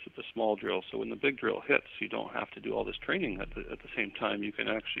practice this at the small drill, so when the big drill hits, you don't have to do all this training at the same time. You can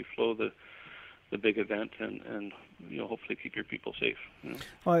actually flow the big event and hopefully keep your people safe.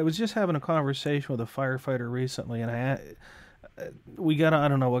 Well, I was just having a conversation with a firefighter recently, and I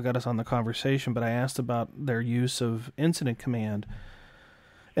don't know what got us on the conversation, but I asked about their use of incident command.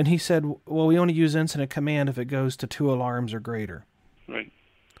 And he said, well, we only use incident command if it goes to 2 alarms or greater. Right.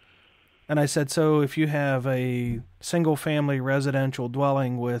 And I said, so if you have a single-family residential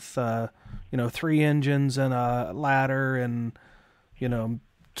dwelling with, 3 engines and a ladder and,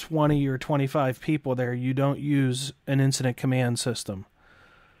 20 or 25 people there, you don't use an incident command system.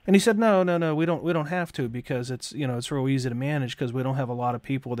 And he said, no, we don't have to, because it's real easy to manage because we don't have a lot of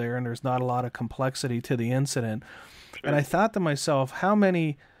people there and there's not a lot of complexity to the incident. Sure. And I thought to myself, how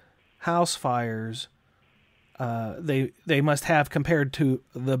many house fires they must have compared to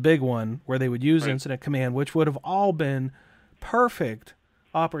the big one where they would use incident command, which would have all been perfect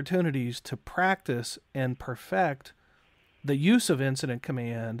opportunities to practice and perfect the use of incident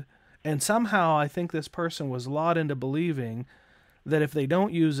command. And somehow I think this person was lulled into believing that if they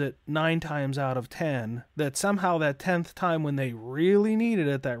don't use it 9 times out of 10, that somehow that 10th time when they really needed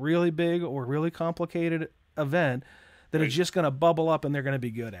it, that really big or really complicated event, that it's just going to bubble up and they're going to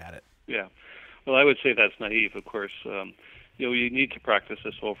be good at it. Yeah. Well, I would say that's naive, of course. You need to practice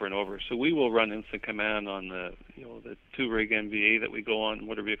this over and over. So we will run instant command on the 2-rig MVA that we go on,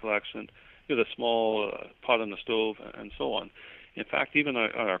 motor vehicle accident, the small pot on the stove, and so on. In fact, even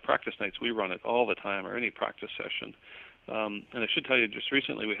on our practice nights, we run it all the time, or any practice session. And I should tell you, just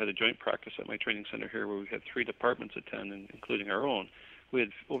recently we had a joint practice at my training center here where we had 3 departments attend, including our own. We had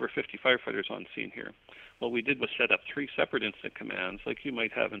over 50 firefighters on scene here. What we did was set up 3 separate incident commands, like you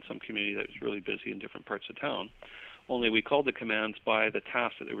might have in some community that was really busy in different parts of town. Only we called the commands by the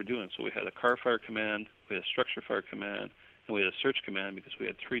task that they were doing. So we had a car fire command, we had a structure fire command, and we had a search command, because we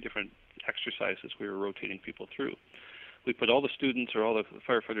had 3 different exercises we were rotating people through. We put all the students or all the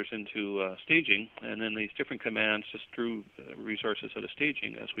firefighters into staging, and then these different commands just drew resources out of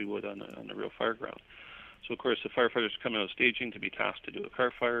staging as we would on a real fire ground. So, of course, the firefighters come out of staging to be tasked to do a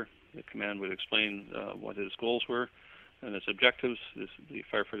car fire. The command would explain what his goals were and his objectives. The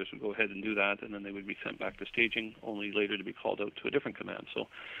firefighters would go ahead and do that, and then they would be sent back to staging, only later to be called out to a different command. So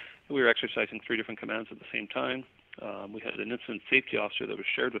we were exercising 3 different commands at the same time. We had an incident safety officer that was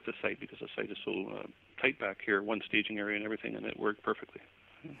shared with the site, because the site is so tight back here, one staging area and everything, and it worked perfectly.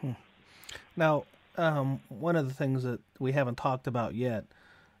 Now, one of the things that we haven't talked about yet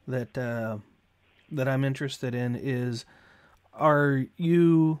that I'm interested in is, are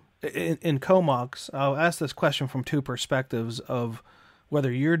you, in Comox, I'll ask this question from 2 perspectives of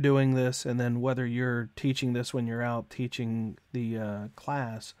whether you're doing this and then whether you're teaching this when you're out teaching the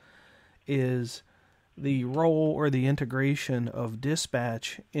class, is the role or the integration of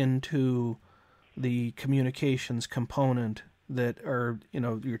dispatch into the communications component that are,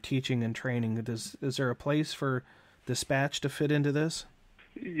 you're teaching and training. Is there a place for dispatch to fit into this?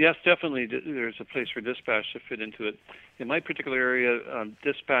 Yes, definitely. There's a place for dispatch to fit into it. In my particular area,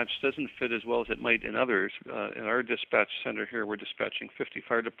 dispatch doesn't fit as well as it might in others. In our dispatch center here, we're dispatching 50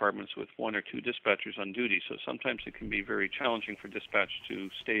 fire departments with 1 or 2 dispatchers on duty. So sometimes it can be very challenging for dispatch to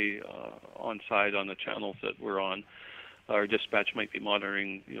stay on side on the channels that we're on. Our dispatch might be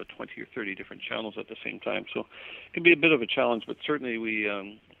monitoring 20 or 30 different channels at the same time. So it can be a bit of a challenge, but certainly we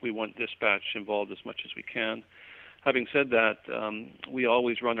want dispatch involved as much as we can. Having said that, we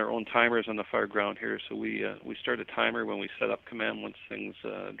always run our own timers on the fire ground here. So we start a timer when we set up command once things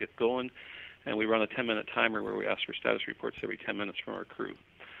get going, and we run a 10-minute timer where we ask for status reports every 10 minutes from our crew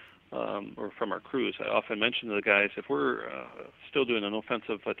or from our crews. I often mention to the guys, if we're still doing an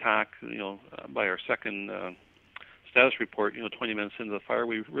offensive attack, by our second status report, 20 minutes into the fire,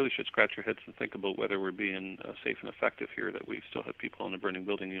 we really should scratch our heads and think about whether we're being safe and effective here, that we still have people in the burning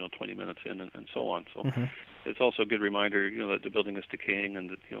building, 20 minutes in and so on. So it's also a good reminder, that the building is decaying and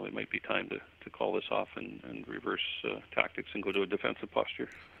that, it might be time to call this off and reverse tactics and go to a defensive posture.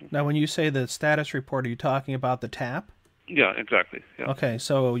 Now, when you say the status report, are you talking about the tap? Yeah, exactly. Yeah. Okay,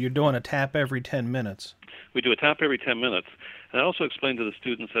 so you're doing a tap every 10 minutes. We do a tap every 10 minutes. And I also explain to the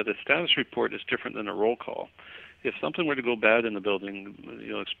students that a status report is different than a roll call. If something were to go bad in the building,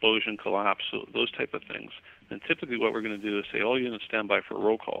 explosion, collapse, those type of things, then typically what we're going to do is say, all units stand by for a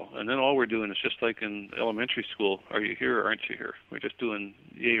roll call. And then all we're doing is just like in elementary school, are you here or aren't you here? We're just doing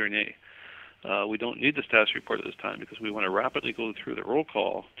yay or nay. We don't need the status report at this time because we want to rapidly go through the roll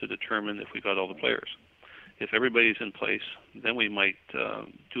call to determine if we got all the players. If everybody's in place, then we might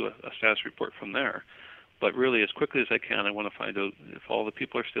do a status report from there. But really, as quickly as I can, I want to find out if all the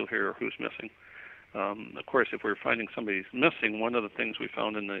people are still here or who's missing. Of course, if we're finding somebody's missing, one of the things we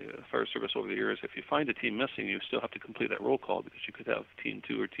found in the fire service over the years, if you find a team missing, you still have to complete that roll call because you could have Team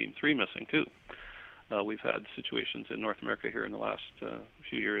 2 or Team 3 missing too. We've had situations in North America here in the last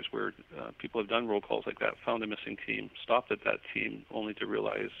few years where people have done roll calls like that, found a missing team, stopped at that team, only to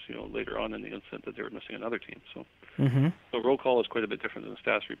realize, later on in the incident that they were missing another team. So, so roll call is quite a bit different than the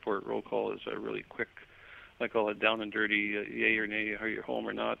status report. Roll call is a really quick, I call it down and dirty, yay or nay, are you home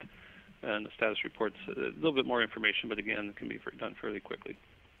or not? and the status reports a little bit more information, but again, it can be done fairly quickly.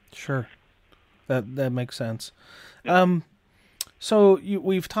 Sure. That makes sense. Yeah. So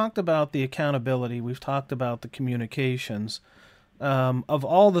we've talked about the accountability. We've talked about the communications. Of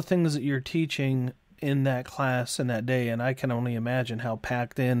all the things that you're teaching in that class in that day, and I can only imagine how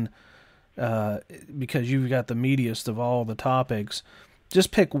packed in, because you've got the meatiest of all the topics,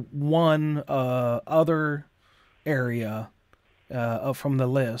 just pick one other area from the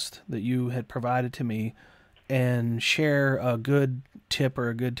list that you had provided to me and share a good tip or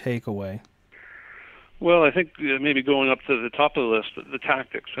a good takeaway. Well, I think maybe going up to the top of the list, the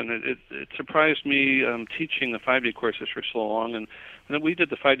tactics, and it surprised me teaching the 5-day courses for so long, and we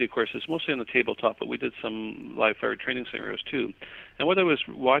did the 5-day courses mostly on the tabletop, but we did some live fire training scenarios too. And what I was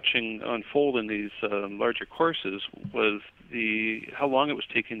watching unfold in these larger courses was how long it was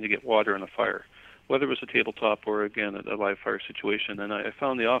taking to get water on a fire, whether it was a tabletop or, again, a live fire situation. And I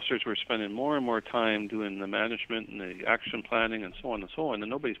found the officers were spending more and more time doing the management and the action planning and so on, and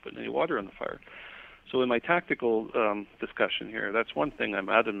nobody's putting any water on the fire. So in my tactical discussion here, that's one thing I'm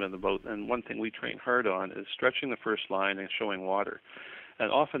adamant about, and one thing we train hard on is stretching the first line and showing water.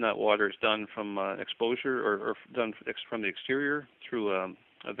 And often that water is done from exposure or done from the exterior through a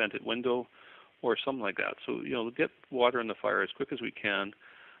vented window or something like that. So, get water in the fire as quick as we can.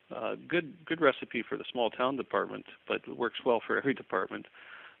 Good recipe for the small town department, but it works well for every department.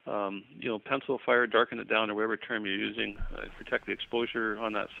 Pencil fire, darken it down, or whatever term you're using, protect the exposure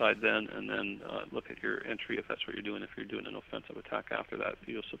on that side then, and then look at your entry if that's what you're doing. If you're doing an offensive attack after that,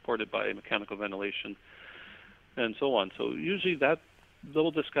 supported by mechanical ventilation and so on. So usually that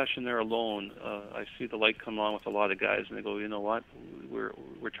little discussion there alone, I see the light come on with a lot of guys, and they go, you know what, we're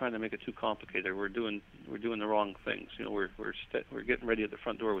trying to make it too complicated. We're doing the wrong things. We're getting ready at the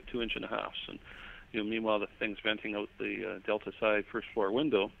front door with 2 1/2 inches, and meanwhile the thing's venting out the Delta side first floor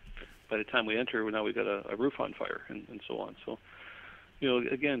window. By the time we enter, now we've got a roof on fire and so on. So,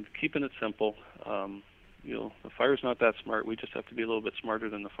 again, keeping it simple. The fire's not that smart. We just have to be a little bit smarter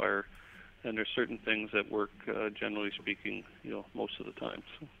than the fire. And there's certain things that work, generally speaking, most of the time.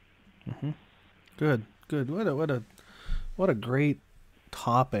 So. Mm-hmm. Good. What a great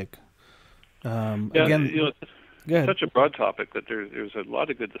topic. Again, it's such a broad topic that there's a lot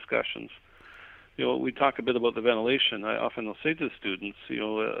of good discussions. We talk a bit about the ventilation. I often will say to the students,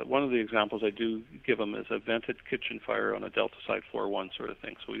 one of the examples I do give them is a vented kitchen fire on a Delta side floor 1 sort of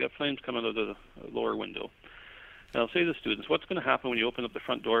thing. So we got flames coming out of the lower window. And I'll say to the students, what's going to happen when you open up the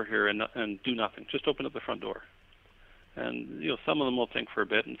front door here and do nothing? Just open up the front door. And, some of them will think for a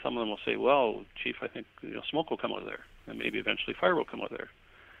bit, and some of them will say, well, Chief, I think, smoke will come out of there, and maybe eventually fire will come out of there.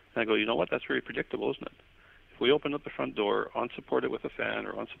 And I go, you know what, that's very predictable, isn't it? If we open up the front door, unsupport it with a fan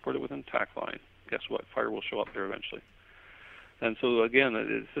or unsupport it with an attack line, guess what? Fire will show up there eventually. And so, again,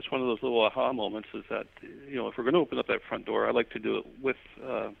 it's just one of those little aha moments is that, if we're going to open up that front door, I like to do it with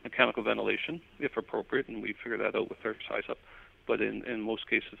mechanical ventilation, if appropriate, and we figure that out with our size up. But in most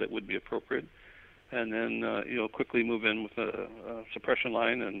cases, that would be appropriate. And then, quickly move in with a suppression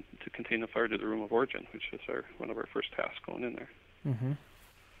line and to contain the fire to the room of origin, which is one of our first tasks going in there. Mm-hmm.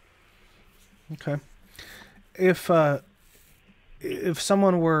 Okay. If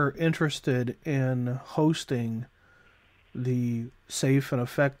someone were interested in hosting the safe and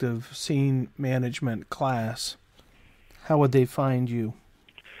effective scene management class, how would they find you?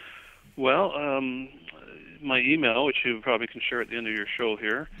 Well, my email, which you probably can share at the end of your show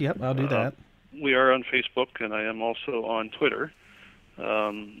here. Yep, I'll do that. We are on Facebook, and I am also on Twitter.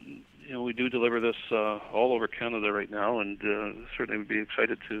 We do deliver this all over Canada right now, and certainly would be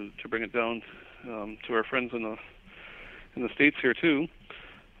excited to bring it down to our friends in the States here too.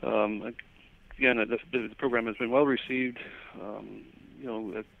 Again, the program has been well received.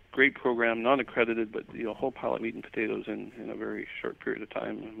 A great program, non-accredited, but a whole pile of meat and potatoes in a very short period of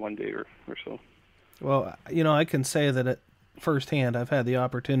time, 1 day or so. Well, I can say that firsthand, I've had the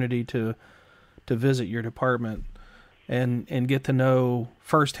opportunity to visit your department and get to know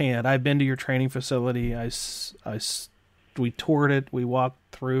firsthand. I've been to your training facility. We toured it. We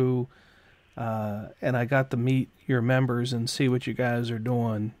walked through. And I got to meet your members and see what you guys are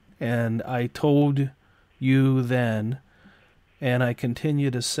doing. And I told you then, and I continue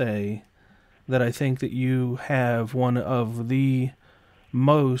to say, that I think that you have one of the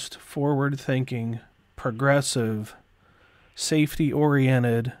most forward-thinking, progressive,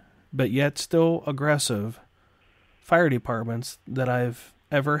 safety-oriented, but yet still aggressive fire departments that I've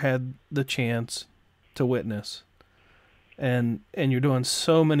ever had the chance to witness. And you're doing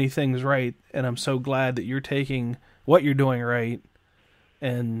so many things right, and I'm so glad that you're taking what you're doing right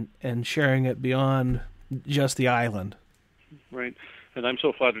and sharing it beyond just the island. Right. And I'm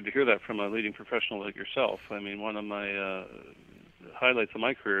so flattered to hear that from a leading professional like yourself. I mean, one of my highlights of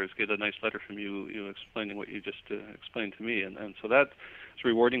my career is get a nice letter from you, explaining what you just explained to me, and so that's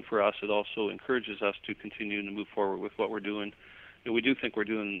rewarding for us. It also encourages us to continue to move forward with what we're doing. We do think we're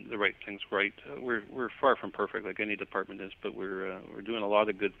doing the right things right. We're far from perfect, like any department is, but we're doing a lot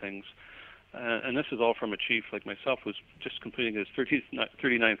of good things. And this is all from a chief like myself who's just completing his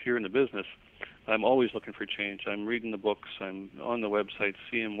 39th year in the business. I'm always looking for change. I'm reading the books. I'm on the website,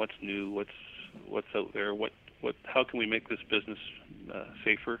 seeing what's new, what's out there, how can we make this business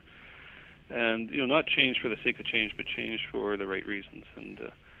safer, and not change for the sake of change, but change for the right reasons.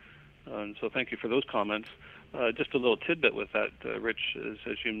 And so thank you for those comments. Just a little tidbit with that, Rich, is,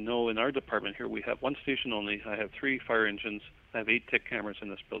 as you know, in our department here, we have one station only. I have 3 fire engines. I have 8 TIC cameras in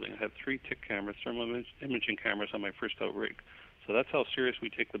this building. I have 3 TIC cameras, thermal imaging cameras on my first out rig. So that's how serious we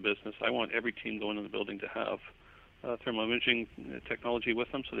take the business. I want every team going in the building to have thermal imaging technology with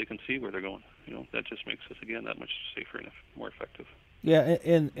them so they can see where they're going. That just makes us, again, that much safer and more effective. Yeah,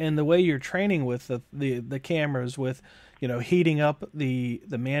 and the way you're training with the cameras, with heating up the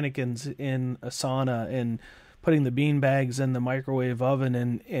mannequins in a sauna and putting the bean bags in the microwave oven,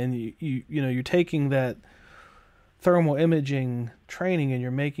 and you're taking that thermal imaging training and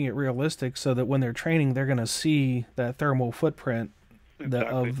you're making it realistic so that when they're training they're going to see that thermal footprint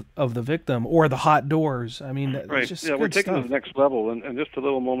of the victim, or the hot doors. I mean, right. Just we're taking stuff. it to the next level, and just a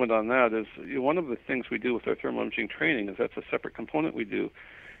little moment on that is one of the things we do with our thermal imaging training is that's a separate component we do.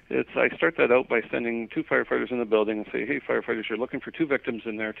 I start that out by sending 2 firefighters in the building and say, hey, firefighters, you're looking for 2 victims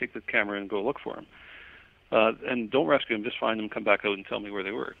in there. Take the camera and go look for them. And don't rescue them, just find them, come back out and tell me where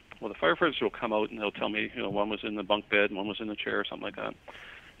they were. Well, the firefighters will come out and they'll tell me, one was in the bunk bed and one was in the chair or something like that.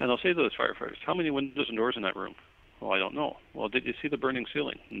 And I'll say to those firefighters, how many windows and doors in that room? Well, I don't know. Well, did you see the burning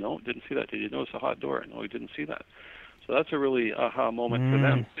ceiling? No, didn't see that. Did you notice the hot door? No, we didn't see that. So that's a really aha moment for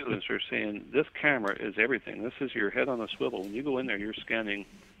them, too, as they're saying, this camera is everything. This is your head on a swivel. When you go in there, you're scanning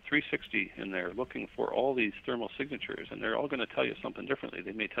 360 in there, looking for all these thermal signatures, and they're all going to tell you something differently.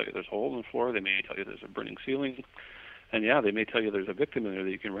 They may tell you there's a hole in the floor. They may tell you there's a burning ceiling. And, yeah, they may tell you there's a victim in there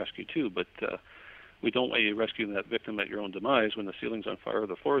that you can rescue, too, but we don't want you rescuing that victim at your own demise when the ceiling's on fire or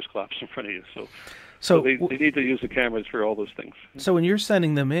the floor is collapsed in front of you. So they need to use the cameras for all those things. So when you're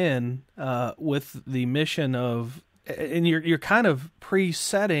sending them in with the mission of, and you're kind of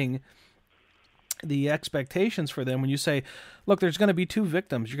pre-setting the expectations for them when you say, look, there's going to be 2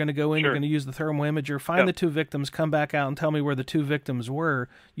 victims. You're going to go in, You're going to use the thermal imager, find the 2 victims, come back out and tell me where the 2 victims were.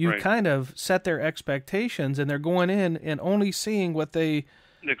 You kind of set their expectations, and they're going in and only seeing what they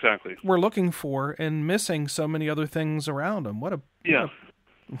were looking for and missing so many other things around them. What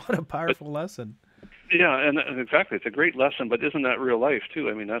a powerful lesson. Yeah, and exactly. It's a great lesson, but isn't that real life, too?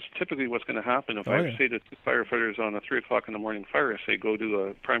 I mean, that's typically what's going to happen. If I say to 2 firefighters on a 3 o'clock in the morning fire, I say, go do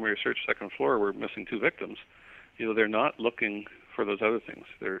a primary search second floor, we're missing 2 victims. They're not looking for those other things.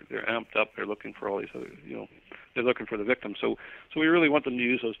 They're amped up. They're looking for all these other, they're looking for the victim. So we really want them to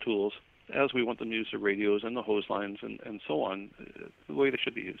use those tools as we want them to use the radios and the hose lines and so on, the way they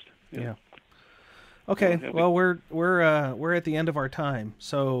should be used. Yeah. Okay. Well, we're at the end of our time.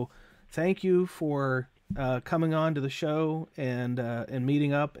 So thank you for coming on to the show and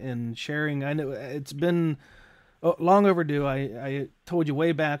meeting up and sharing. I know it's been long overdue. I told you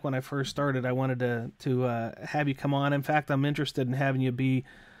way back when I first started I wanted to have you come on. In fact, I'm interested in having you be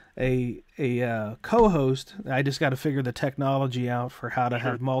a co-host. I just got to figure the technology out for how to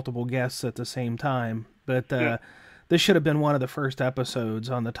have multiple guests at the same time. But this should have been one of the first episodes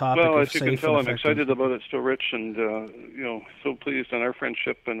on the topic of safe and effective. Well, as you can tell, I'm excited about it still, Rich, and so pleased on our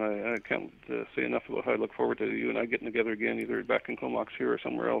friendship, and I can't say enough about how I look forward to you and I getting together again, either back in Comox here or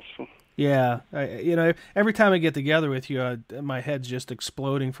somewhere else. So. Yeah, every time I get together with you, my head's just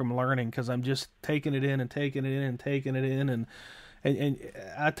exploding from learning because I'm just taking it in and taking it in and taking it in, and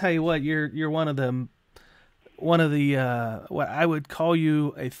I tell you what, you're one of the what I would call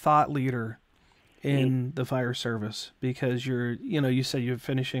you a thought leader in the fire service, because you said you're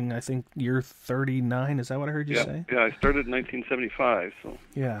finishing, I think you're 39. Is that what I heard you say? Yeah, I started in 1975. So.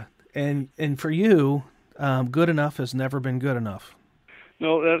 Yeah, and for you, good enough has never been good enough.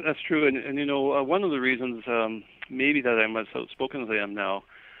 No, that's true, and one of the reasons maybe that I'm as outspoken as I am now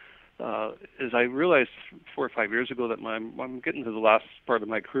is I realized 4 or 5 years ago that I'm getting to the last part of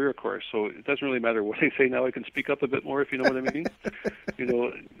my career, of course, so it doesn't really matter what I say now. I can speak up a bit more, if you know what I mean.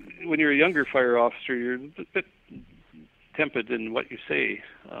 When you're a younger fire officer, you're a bit tempered in what you say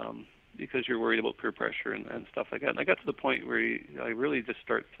because you're worried about peer pressure and stuff like that. And I got to the point where I really just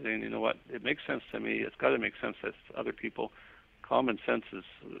start saying, you know what, it makes sense to me. It's got to make sense to other people. Common sense has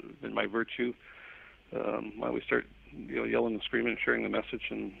been my virtue. I always start yelling and screaming and sharing the message,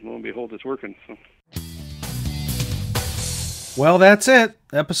 and lo and behold, it's working. So. Well, that's it.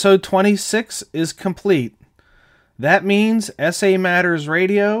 Episode 26 is complete. That means SA Matters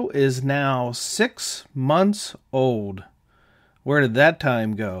Radio is now 6 months old. Where did that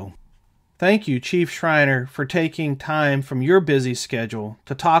time go? Thank you, Chief Schreiner, for taking time from your busy schedule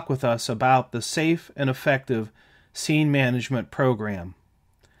to talk with us about the safe and effective scene management program.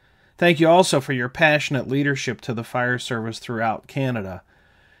 Thank you also for your passionate leadership to the fire service throughout Canada.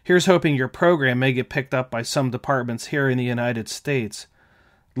 Here's hoping your program may get picked up by some departments here in the United States.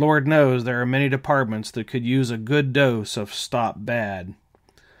 Lord knows there are many departments that could use a good dose of Stop Bad.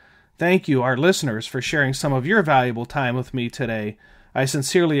 Thank you, our listeners, for sharing some of your valuable time with me today. I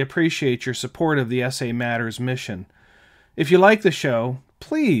sincerely appreciate your support of the SA Matters mission. If you like the show,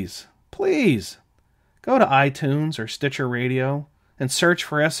 please go to iTunes or Stitcher Radio and search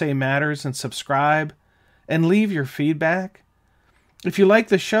for SA Matters and subscribe and leave your feedback. If you like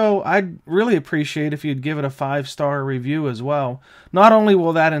the show, I'd really appreciate if you'd give it a 5-star review as well. Not only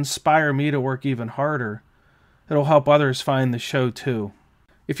will that inspire me to work even harder, it'll help others find the show too.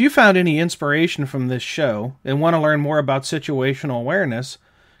 If you found any inspiration from this show and want to learn more about situational awareness,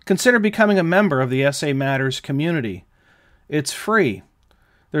 consider becoming a member of the SA Matters community. It's free.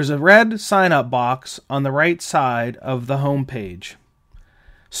 There's a red sign-up box on the right side of the homepage.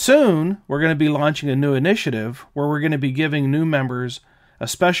 Soon, we're going to be launching a new initiative where we're going to be giving new members a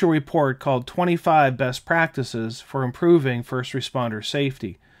special report called 25 Best Practices for Improving First Responder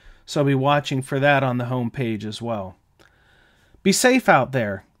Safety. So be watching for that on the homepage as well. Be safe out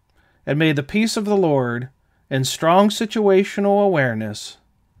there, and may the peace of the Lord and strong situational awareness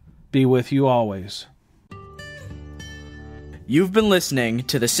be with you always. You've been listening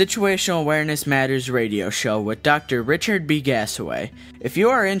to the Situational Awareness Matters radio show with Dr. Richard B. Gassaway. If you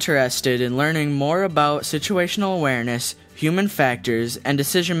are interested in learning more about situational awareness, human factors, and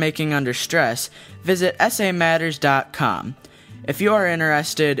decision-making under stress, visit samatters.com. If you are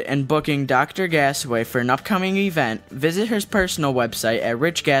interested in booking Dr. Gassaway for an upcoming event, visit his personal website at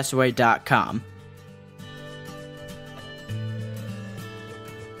richgassaway.com.